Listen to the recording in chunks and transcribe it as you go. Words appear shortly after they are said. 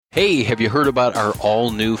Hey, have you heard about our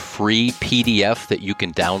all-new free PDF that you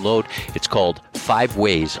can download? It's called 5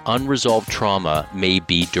 Ways Unresolved Trauma May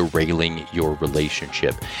Be Derailing Your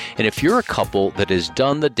Relationship. And if you're a couple that has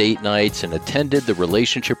done the date nights and attended the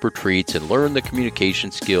relationship retreats and learned the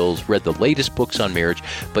communication skills, read the latest books on marriage,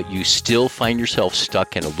 but you still find yourself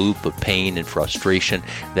stuck in a loop of pain and frustration,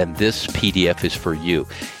 then this PDF is for you.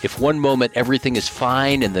 If one moment everything is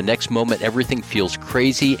fine and the next moment everything feels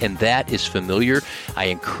crazy and that is familiar, I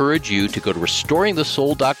encourage you to go to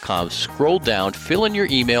restoringthesoul.com, scroll down, fill in your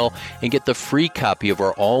email, and get the free copy of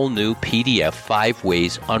our all-new PDF, 5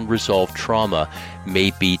 Ways Unresolved Trauma May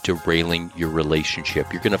Be Derailing Your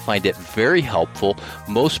Relationship. You're going to find it very helpful.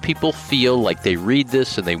 Most people feel like they read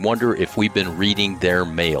this and they wonder if we've been reading their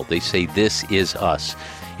mail. They say, this is us.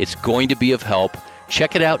 It's going to be of help.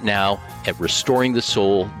 Check it out now at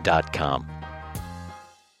restoringthesoul.com.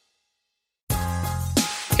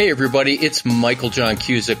 Hey everybody, it's Michael John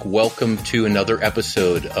Cusick. Welcome to another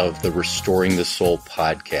episode of the Restoring the Soul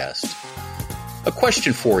podcast. A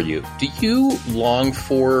question for you. Do you long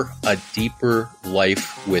for a deeper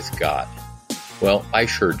life with God? Well, I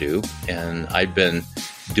sure do. And I've been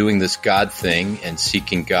doing this God thing and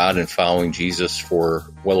seeking God and following Jesus for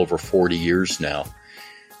well over 40 years now.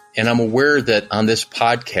 And I'm aware that on this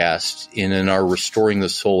podcast and in our Restoring the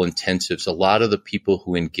Soul intensives, a lot of the people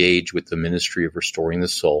who engage with the ministry of Restoring the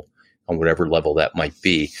Soul, on whatever level that might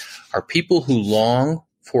be, are people who long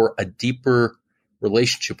for a deeper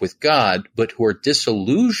relationship with God, but who are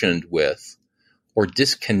disillusioned with or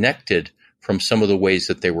disconnected from some of the ways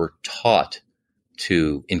that they were taught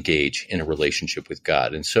to engage in a relationship with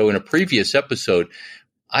God. And so in a previous episode,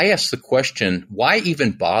 I asked the question, why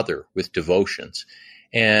even bother with devotions?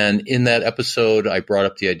 And in that episode, I brought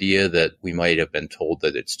up the idea that we might have been told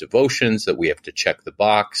that it's devotions, that we have to check the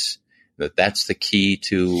box, that that's the key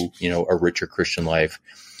to, a richer Christian life.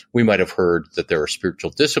 We might have heard that there are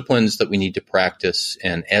spiritual disciplines that we need to practice.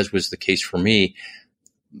 And as was the case for me,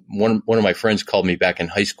 one of my friends called me back in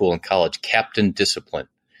high school and college Captain Discipline.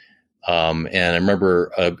 And I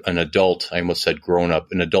remember an adult, I almost said grown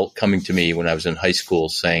up, an adult coming to me when I was in high school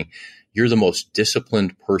saying, "You're the most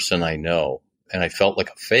disciplined person I know." And I felt like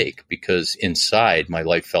a fake because inside my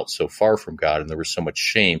life felt so far from God and there was so much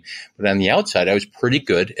shame. But on the outside, I was pretty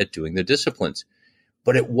good at doing the disciplines.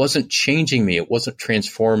 But it wasn't changing me. It wasn't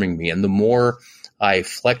transforming me. And the more I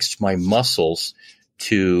flexed my muscles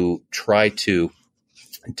to try to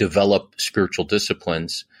develop spiritual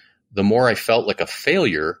disciplines, the more I felt like a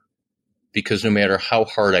failure because no matter how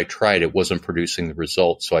hard I tried, it wasn't producing the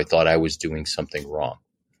results. So I thought I was doing something wrong.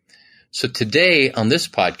 So today on this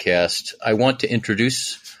podcast, I want to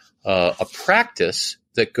introduce a practice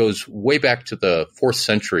that goes way back to the 4th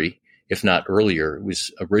century, if not earlier. It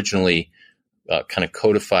was originally kind of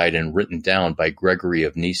codified and written down by Gregory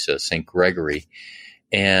of Nyssa, St. Gregory,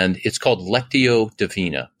 and it's called Lectio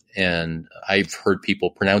Divina. And I've heard people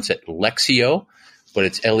pronounce it Lectio, but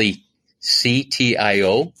it's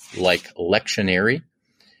Lectio, like lectionary,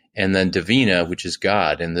 and then Divina, which is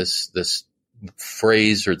God. And this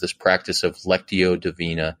phrase or this practice of Lectio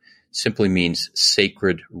Divina simply means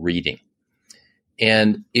sacred reading.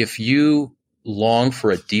 And if you long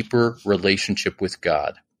for a deeper relationship with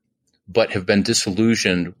God, but have been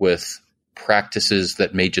disillusioned with practices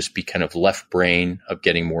that may just be kind of left brain of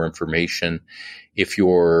getting more information, if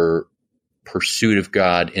your pursuit of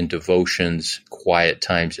God in devotions, quiet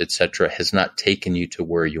times, etc., has not taken you to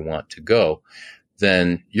where you want to go,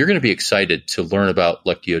 then you're going to be excited to learn about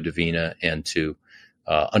Lectio Divina and to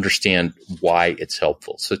understand why it's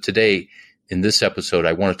helpful. So today, in this episode,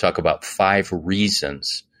 I want to talk about 5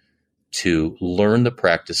 reasons to learn the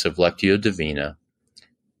practice of Lectio Divina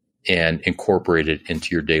and incorporate it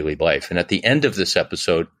into your daily life. And at the end of this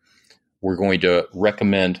episode, we're going to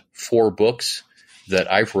recommend 4 books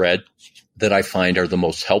that I've read that I find are the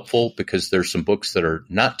most helpful, because there's some books that are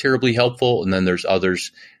not terribly helpful, and then there's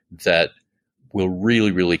others that will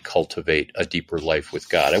really, really cultivate a deeper life with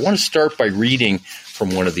God. I want to start by reading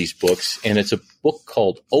from one of these books, and it's a book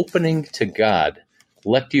called Opening to God,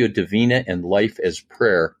 Lectio Divina and Life as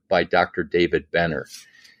Prayer by Dr. David Benner.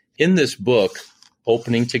 In this book,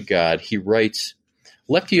 Opening to God, he writes,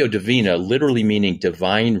 Lectio Divina, literally meaning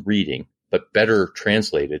divine reading, but better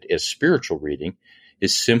translated as spiritual reading,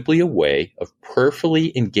 is simply a way of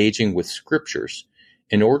prayerfully engaging with scriptures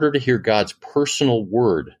in order to hear God's personal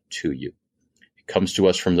word to you. Comes to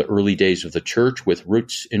us from the early days of the church with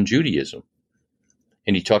roots in Judaism.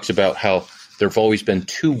 And he talks about how there have always been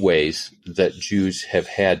 2 ways that Jews have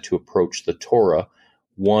had to approach the Torah,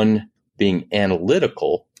 one being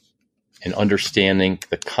analytical and understanding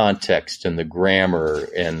the context and the grammar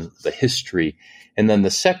and the history, And then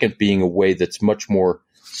the second being a way that's much more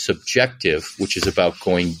subjective, which is about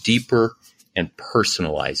going deeper and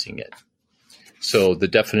personalizing it. So the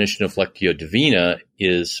definition of Lectio Divina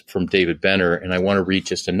is from David Benner, and I want to read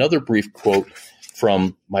just another brief quote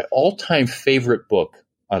from my all-time favorite book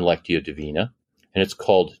on Lectio Divina, and it's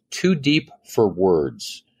called Too Deep for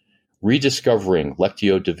Words, Rediscovering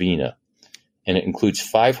Lectio Divina, and it includes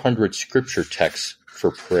 500 scripture texts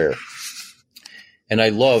for prayer. And I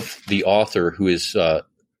love the author, who is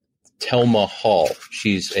Thelma Hall.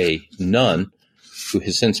 She's a nun who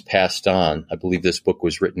has since passed on. I believe this book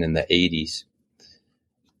was written in the 80s.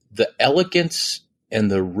 The elegance and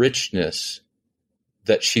the richness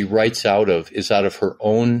that she writes out of is out of her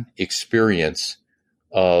own experience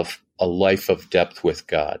of a life of depth with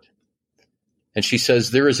God. And she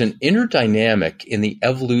says there is an inner dynamic in the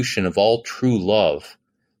evolution of all true love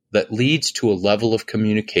that leads to a level of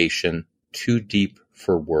communication too deep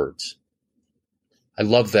for words. I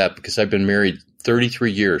love that because I've been married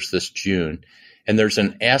 33 years this June, and there's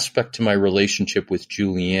an aspect to my relationship with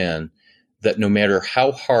Julianne that no matter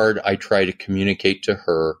how hard I try to communicate to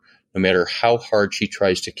her, no matter how hard she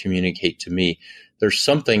tries to communicate to me, there's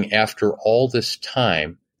something after all this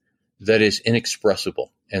time that is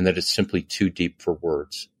inexpressible and that is simply too deep for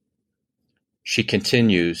words. She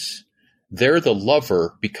continues, there the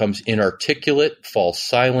lover becomes inarticulate, falls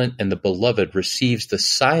silent, and the beloved receives the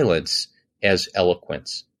silence as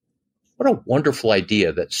eloquence. What a wonderful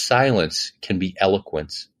idea that silence can be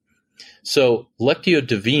eloquence. So Lectio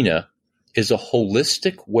Divina is a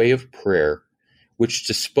holistic way of prayer which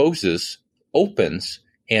disposes, opens,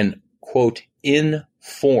 and, quote,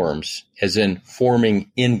 informs, as in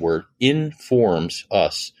forming inward, informs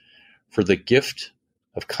us for the gift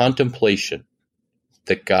of contemplation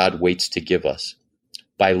that God waits to give us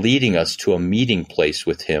by leading us to a meeting place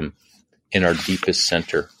with him in our deepest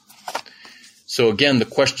center. So again, the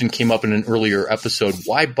question came up in an earlier episode,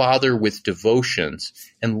 why bother with devotions?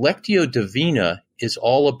 And Lectio Divina is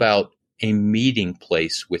all about a meeting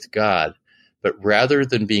place with God. But rather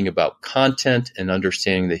than being about content and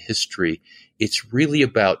understanding the history, it's really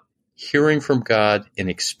about hearing from God and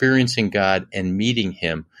experiencing God and meeting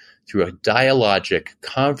him through a dialogic,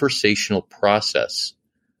 conversational process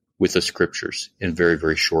with the scriptures in very,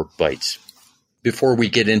 very short bites. Before we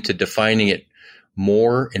get into defining it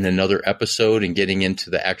more in another episode and getting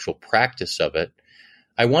into the actual practice of it,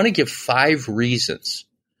 I want to give 5 reasons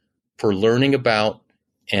for learning about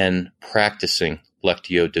and practicing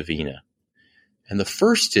Lectio Divina. And the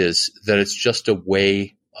first is that it's just a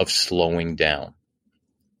way of slowing down.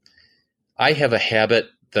 I have a habit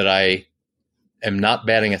that I am not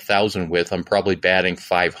batting 1,000 with. I'm probably batting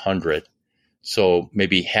 500. So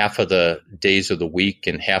maybe half of the days of the week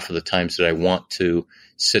and half of the times that I want to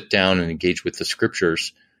sit down and engage with the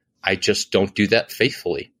scriptures, I just don't do that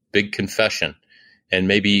faithfully. Big confession. And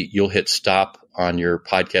maybe you'll hit stop on your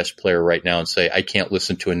podcast player right now and say, I can't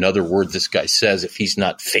listen to another word this guy says if he's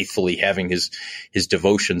not faithfully having his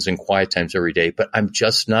devotions and quiet times every day. But I'm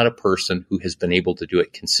just not a person who has been able to do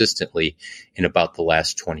it consistently in about the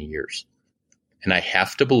last 20 years. And I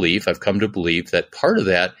have to believe, I've come to believe that part of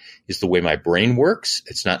that is the way my brain works.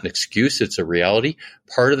 It's not an excuse, it's a reality.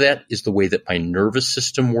 Part of that is the way that my nervous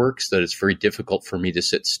system works, that it's very difficult for me to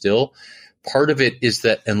sit still. Part of it is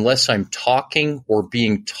that unless I'm talking or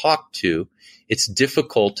being talked to, it's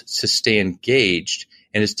difficult to stay engaged,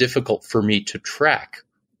 and it's difficult for me to track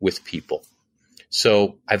with people.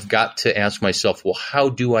 So I've got to ask myself, well, how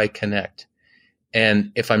do I connect?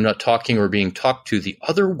 And if I'm not talking or being talked to, the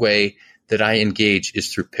other way that I engage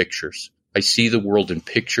is through pictures. I see the world in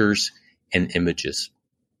pictures and images.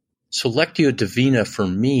 So Lectio Divina for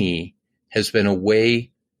me has been a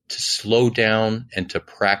way to slow down and to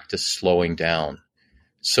practice slowing down.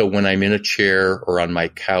 So when I'm in a chair or on my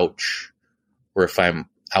couch, or if I'm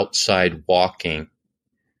outside walking,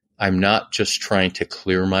 I'm not just trying to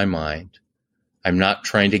clear my mind. I'm not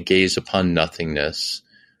trying to gaze upon nothingness.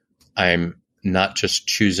 I'm not just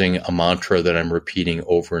choosing a mantra that I'm repeating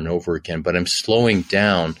over and over again, but I'm slowing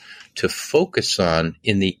down to focus on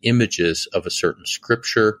in the images of a certain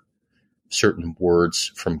scripture, certain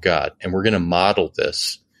words from God. And we're going to model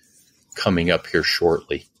this coming up here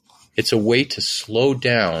shortly. It's a way to slow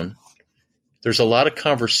down. There's a lot of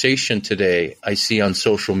conversation today I see on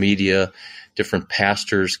social media, different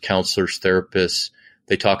pastors, counselors, therapists.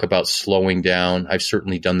 They talk about slowing down. I've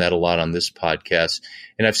certainly done that a lot on this podcast.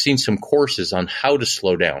 And I've seen some courses on how to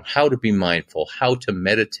slow down, how to be mindful, how to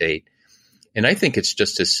meditate. And I think it's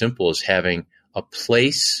just as simple as having a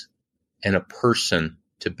place and a person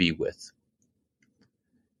to be with.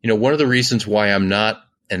 You know, one of the reasons why I'm not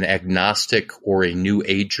an agnostic or a new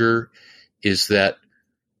ager is that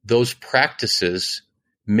those practices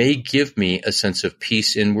may give me a sense of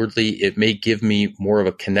peace inwardly. It may give me more of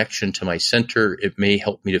a connection to my center. It may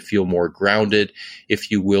help me to feel more grounded,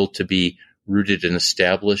 if you will, to be rooted and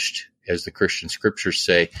established, as the Christian scriptures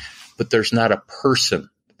say. But there's not a person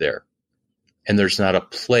there, and there's not a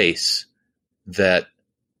place that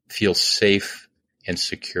feels safe and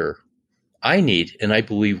secure. I need, and I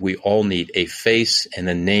believe we all need, a face and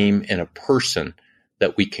a name and a person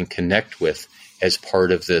that we can connect with as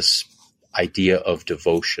part of this idea of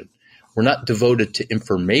devotion. We're not devoted to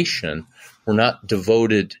information. We're not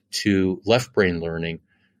devoted to left brain learning.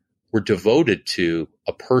 We're devoted to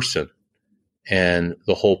a person. And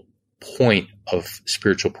the whole point of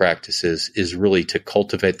spiritual practices is really to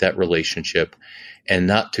cultivate that relationship and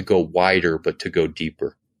not to go wider, but to go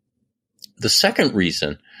deeper. The second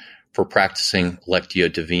reason for practicing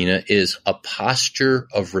Lectio Divina is a posture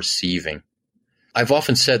of receiving. I've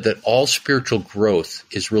often said that all spiritual growth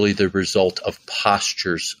is really the result of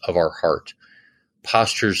postures of our heart,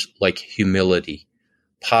 postures like humility,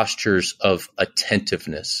 postures of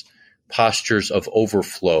attentiveness, postures of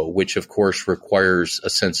overflow, which of course requires a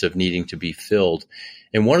sense of needing to be filled.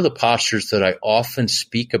 And one of the postures that I often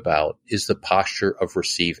speak about is the posture of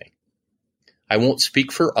receiving. I won't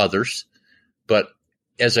speak for others, but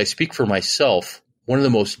as I speak for myself, one of the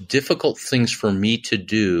most difficult things for me to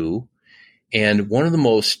do, and one of the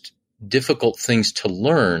most difficult things to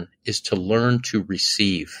learn, is to learn to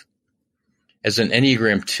receive. As an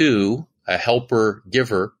Enneagram 2, a helper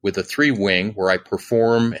giver with a 3 wing where I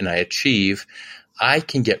perform and I achieve, I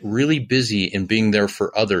can get really busy in being there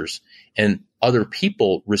for others, and other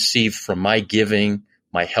people receive from my giving,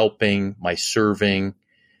 my helping, my serving,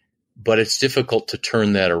 but it's difficult to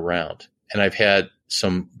turn that around. And I've had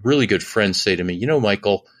some really good friends say to me,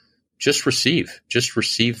 Michael, just receive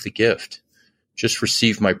the gift. Just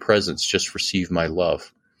receive my presence. Just receive my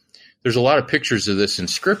love. There's a lot of pictures of this in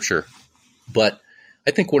Scripture, but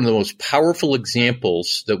I think one of the most powerful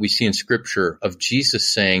examples that we see in Scripture of Jesus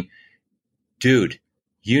saying, dude,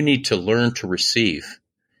 you need to learn to receive,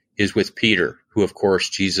 is with Peter, who, of course,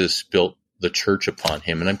 Jesus built the church upon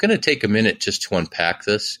him. And I'm going to take a minute just to unpack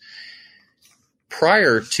this.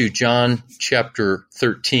 Prior to John chapter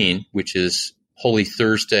 13, which is Holy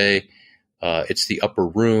Thursday, it's the upper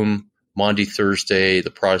room, Maundy Thursday,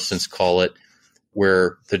 the Protestants call it,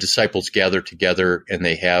 where the disciples gather together and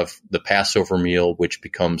they have the Passover meal, which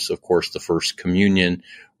becomes, of course, the first communion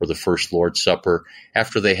or the first Lord's Supper.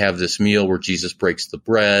 After they have this meal where Jesus breaks the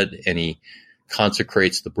bread and he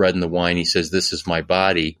consecrates the bread and the wine, he says, "This is my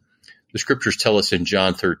body." The scriptures tell us in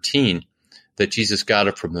John 13 that Jesus got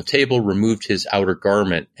up from the table, removed his outer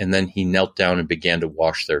garment, and then he knelt down and began to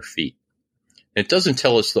wash their feet. And it doesn't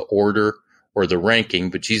tell us the order or the ranking,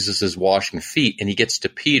 but Jesus is washing feet, and he gets to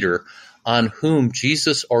Peter, on whom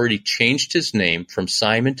Jesus already changed his name from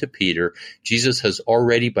Simon to Peter. Jesus has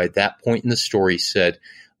already, by that point in the story, said,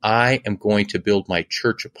 "I am going to build my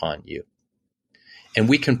church upon you." And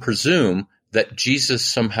we can presume that Jesus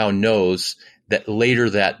somehow knows that later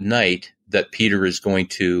that night that Peter is going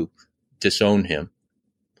to disown him,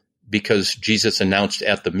 because Jesus announced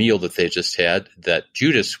at the meal that they just had that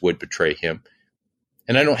Judas would betray him.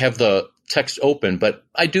 And I don't have the text open, but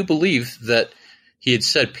I do believe that he had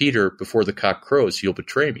said, "Peter, before the cock crows, you'll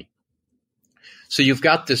betray me." So you've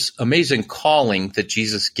got this amazing calling that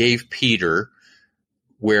Jesus gave Peter,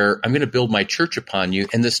 where I'm going to build my church upon you,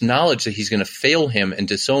 and this knowledge that he's going to fail him and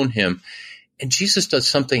disown him. And Jesus does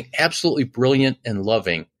something absolutely brilliant and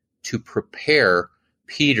loving to prepare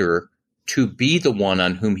Peter to be the one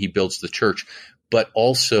on whom he builds the church, but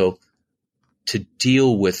also to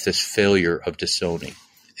deal with this failure of disowning.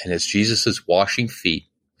 And as Jesus is washing feet,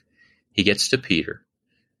 he gets to Peter,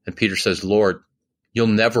 and Peter says, "Lord, you'll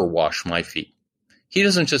never wash my feet." He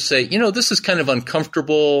doesn't just say, "This is kind of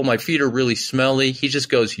uncomfortable. My feet are really smelly." He just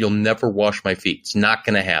goes, "You'll never wash my feet. It's not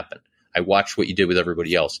going to happen. I watched what you did with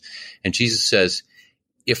everybody else." And Jesus says,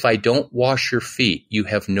 "If I don't wash your feet, you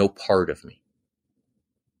have no part of me."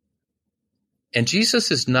 And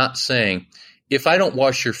Jesus is not saying, if I don't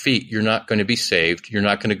wash your feet, you're not going to be saved. You're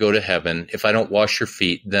not going to go to heaven. If I don't wash your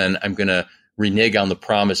feet, then I'm going to renege on the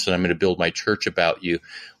promise and I'm going to build my church about you.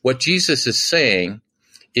 What Jesus is saying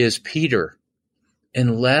is, Peter,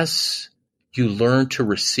 unless you learn to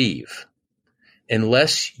receive,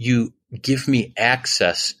 unless you give me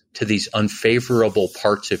access to these unfavorable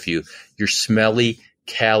parts of you, your smelly,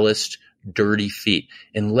 calloused, dirty feet,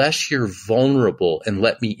 unless you're vulnerable and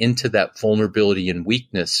let me into that vulnerability and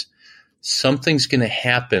weakness, something's going to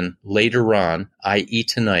happen later on, i.e.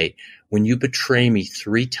 tonight, when you betray me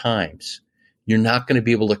 3 times. You're not going to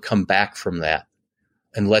be able to come back from that.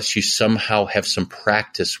 unless you somehow have some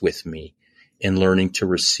practice with me in learning to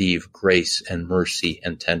receive grace and mercy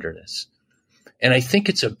and tenderness. And I think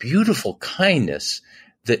it's a beautiful kindness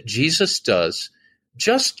that Jesus does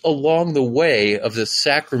just along the way of the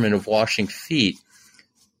sacrament of washing feet,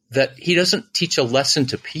 that he doesn't teach a lesson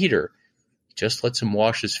to Peter. He just lets him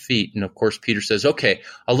wash his feet. And of course, Peter says, okay,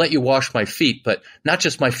 I'll let you wash my feet, but not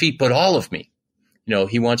just my feet, but all of me. You know,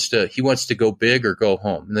 he wants to go big or go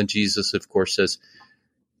home. And then Jesus, of course, says,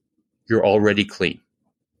 you're already clean.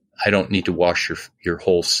 I don't need to wash your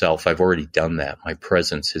whole self. I've already done that. My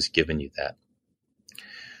presence has given you that.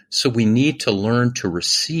 So we need to learn to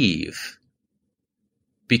receive,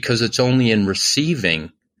 because it's only in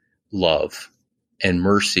receiving love and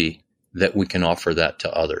mercy that we can offer that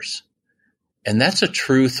to others. And that's a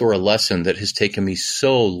truth or a lesson that has taken me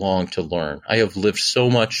so long to learn. I have lived so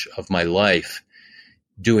much of my life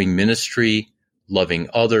doing ministry, loving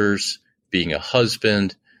others, being a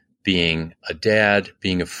husband, being a dad,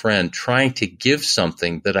 being a friend, trying to give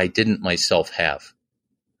something that I didn't myself have.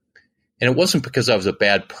 And it wasn't because I was a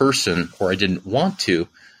bad person or I didn't want to,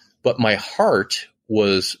 but my heart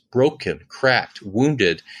was broken, cracked,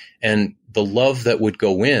 wounded, and the love that would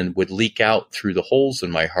go in would leak out through the holes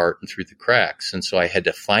in my heart and through the cracks. And so I had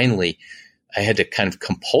to kind of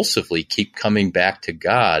compulsively keep coming back to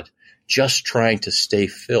God, just trying to stay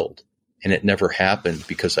filled. And it never happened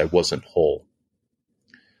because I wasn't whole.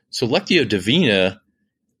 So Lectio Divina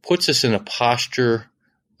puts us in a posture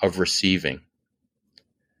of receiving.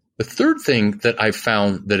 The third thing that I've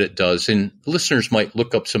found that it does, and listeners might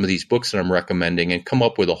look up some of these books that I'm recommending and come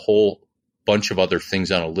up with a whole bunch of other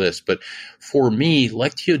things on a list, but for me,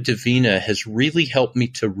 Lectio Divina has really helped me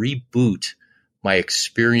to reboot my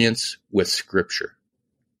experience with Scripture.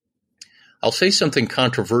 I'll say something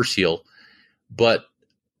controversial, but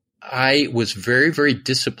I was very, very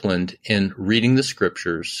disciplined in reading the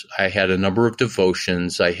Scriptures. I had a number of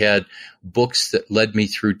devotions. I had books that led me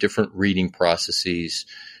through different reading processes,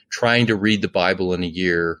 trying to read the Bible in a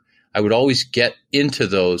year. I would always get into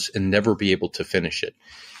those and never be able to finish it.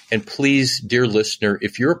 And please, dear listener,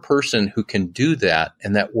 if you're a person who can do that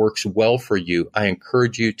and that works well for you, I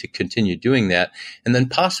encourage you to continue doing that and then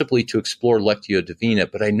possibly to explore Lectio Divina.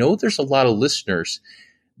 But I know there's a lot of listeners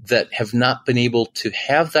that have not been able to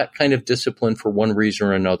have that kind of discipline for one reason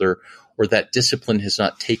or another, or that discipline has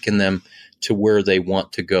not taken them to where they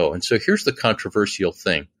want to go. And so here's the controversial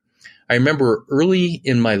thing. I remember early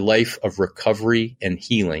in my life of recovery and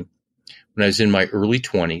healing, when I was in my early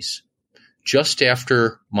 20s, just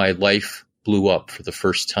after my life blew up for the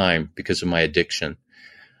first time because of my addiction,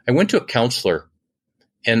 I went to a counselor,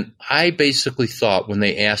 and I basically thought, when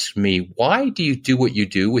they asked me, why do you do what you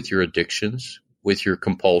do with your addictions, with your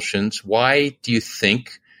compulsions? Why do you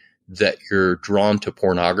think that you're drawn to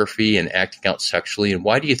pornography and acting out sexually? And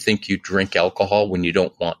why do you think you drink alcohol when you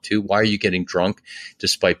don't want to? Why are you getting drunk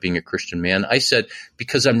despite being a Christian man? I said,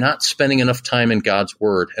 because I'm not spending enough time in God's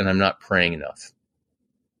Word and I'm not praying enough.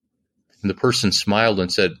 And the person smiled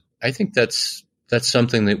and said, I think that's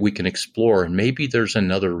something that we can explore, and maybe there's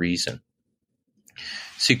another reason.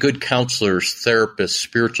 See, good counselors, therapists,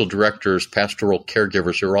 spiritual directors, pastoral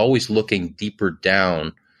caregivers are always looking deeper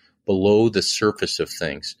down below the surface of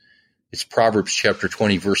things. It's Proverbs chapter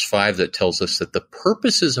 20, verse 5 that tells us that the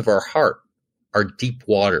purposes of our heart are deep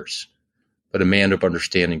waters, but a man of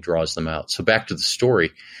understanding draws them out. So back to the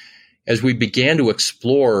story. As we began to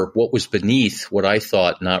explore what was beneath what I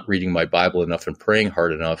thought not reading my Bible enough and praying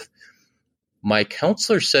hard enough, my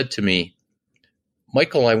counselor said to me,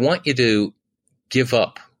 Michael, I want you to give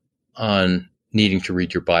up on needing to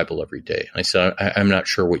read your Bible every day. I said, I'm not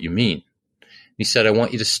sure what you mean. He said, I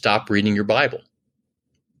want you to stop reading your Bible.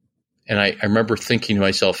 And I remember thinking to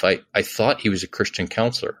myself, I thought he was a Christian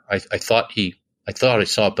counselor. I thought I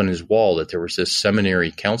saw up on his wall that there was this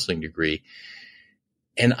seminary counseling degree.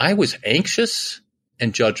 And I was anxious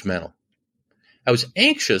and judgmental. I was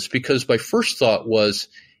anxious because my first thought was,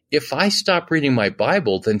 if I stop reading my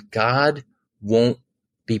Bible, then God won't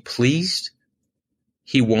be pleased.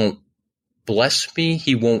 He won't bless me.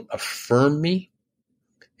 He won't affirm me.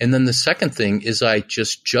 And then the second thing is I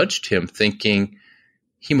just judged him, thinking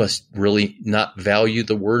he must really not value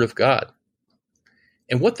the Word of God.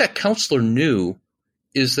 And what that counselor knew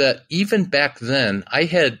is that even back then, I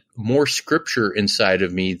had more Scripture inside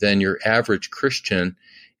of me than your average Christian,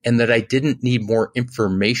 and that I didn't need more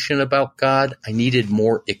information about God. I needed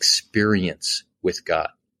more experience with God.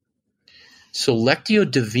 So Lectio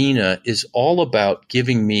Divina is all about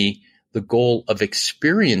giving me the goal of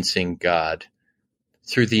experiencing God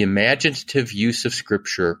through the imaginative use of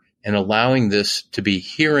Scripture and allowing this to be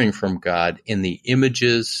hearing from God in the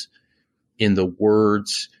images, in the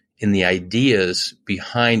words, in the ideas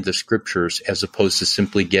behind the scriptures, as opposed to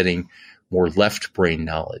simply getting more left brain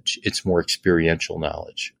knowledge. It's more experiential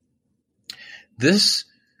knowledge. This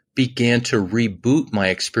began to reboot my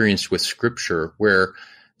experience with scripture, where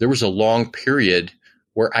there was a long period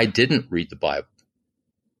where I didn't read the Bible,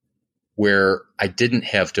 where I didn't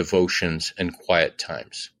have devotions and quiet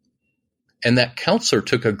times. And that counselor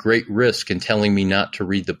took a great risk in telling me not to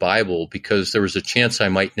read the Bible because there was a chance I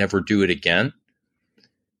might never do it again.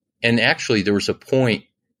 And actually, there was a point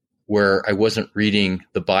where I wasn't reading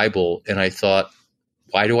the Bible, and I thought,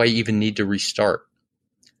 why do I even need to restart?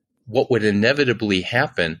 What would inevitably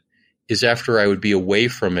happen is after I would be away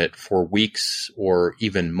from it for weeks or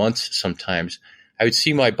even months sometimes, I would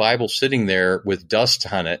see my Bible sitting there with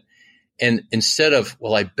dust on it. And instead of,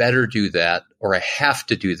 well, I better do that, or I have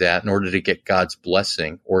to do that in order to get God's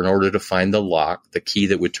blessing, or in order to find the lock, the key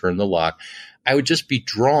that would turn the lock, I would just be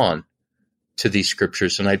drawn to these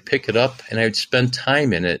scriptures, and I'd pick it up and I would spend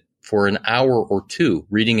time in it for an hour or two,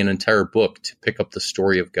 reading an entire book to pick up the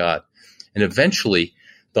story of God. And eventually,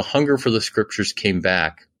 the hunger for the scriptures came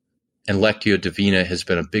back, and Lectio Divina has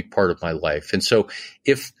been a big part of my life. And so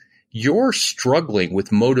if you're struggling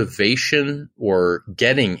with motivation or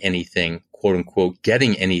getting anything, quote unquote,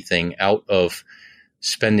 getting anything out of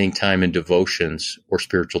spending time in devotions or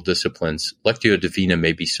spiritual disciplines, Lectio Divina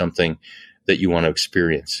may be something that you want to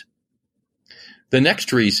experience. The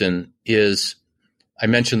next reason is, I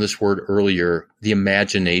mentioned this word earlier, the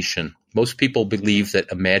imagination. Most people believe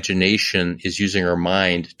that imagination is using our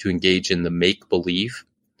mind to engage in the make-believe.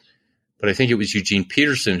 But I think it was Eugene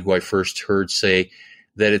Peterson who I first heard say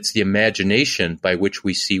that it's the imagination by which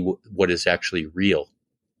we see what is actually real.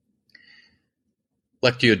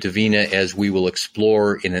 Lectio Divina, as we will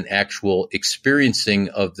explore in an actual experiencing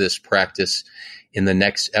of this practice in the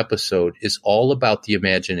next episode, is all about the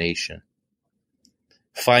imagination.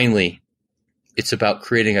 Finally, it's about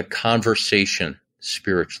creating a conversation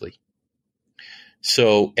spiritually.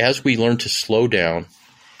 So as we learn to slow down,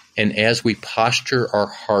 and as we posture our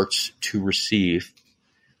hearts to receive,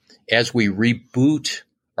 as we reboot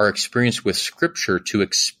our experience with Scripture to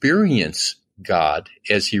experience God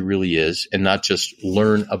as He really is, and not just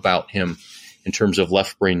learn about Him in terms of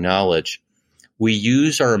left brain knowledge, we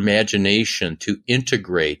use our imagination to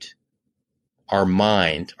integrate our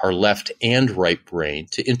mind, our left and right brain,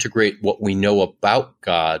 to integrate what we know about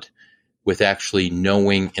God with actually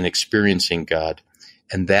knowing and experiencing God.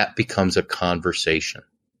 And that becomes a conversation.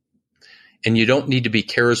 And you don't need to be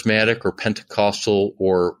charismatic or Pentecostal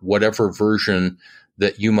or whatever version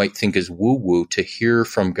that you might think is woo-woo to hear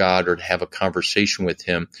from God or to have a conversation with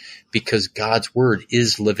Him, because God's Word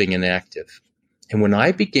is living and active. And when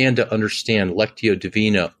I began to understand Lectio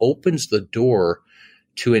Divina opens the door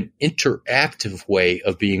to an interactive way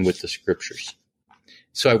of being with the Scriptures.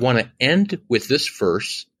 So I want to end with this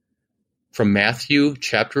verse from Matthew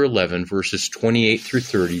chapter 11, verses 28 through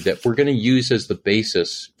 30, that we're going to use as the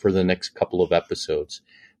basis for the next couple of episodes.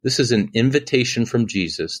 This is an invitation from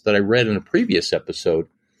Jesus that I read in a previous episode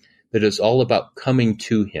that is all about coming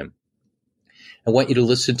to Him. I want you to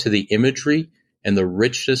listen to the imagery and the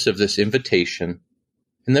richness of this invitation,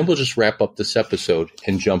 and then we'll just wrap up this episode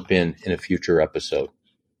and jump in a future episode.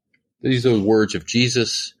 These are the words of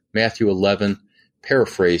Jesus, Matthew 11,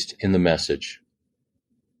 paraphrased in the Message.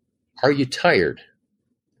 Are you tired,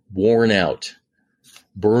 worn out,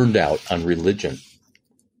 burned out on religion?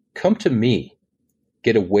 Come to me,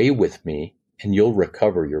 get away with me, and you'll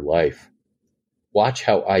recover your life. Watch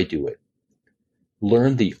how I do it.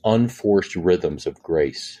 Learn the unforced rhythms of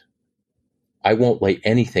grace. I won't lay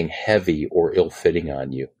anything heavy or ill-fitting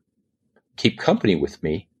on you. Keep company with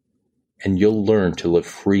me, and you'll learn to live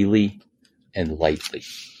freely and lightly.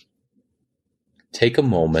 Take a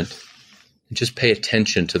moment and just pay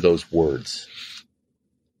attention to those words.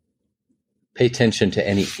 Pay attention to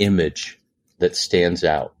any image that stands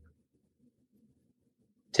out.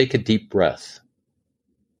 Take a deep breath.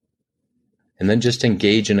 And then just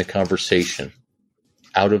engage in a conversation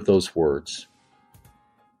out of those words.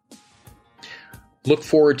 Look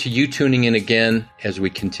forward to you tuning in again as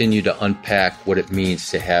we continue to unpack what it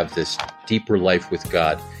means to have this deeper life with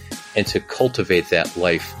God and to cultivate that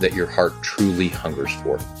life that your heart truly hungers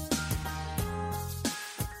for.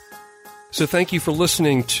 So thank you for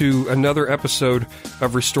listening to another episode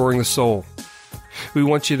of Restoring the Soul. We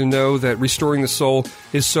want you to know that Restoring the Soul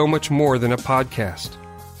is so much more than a podcast.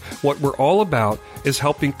 What we're all about is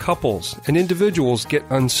helping couples and individuals get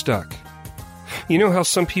unstuck. You know how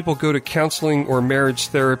some people go to counseling or marriage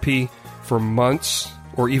therapy for months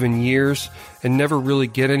or even years and never really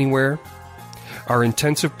get anywhere? Our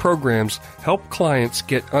intensive programs help clients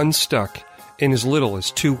get unstuck in as little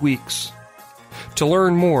as 2 weeks. To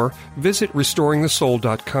learn more, visit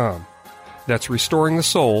restoringthesoul.com. That's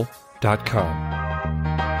restoringthesoul.com.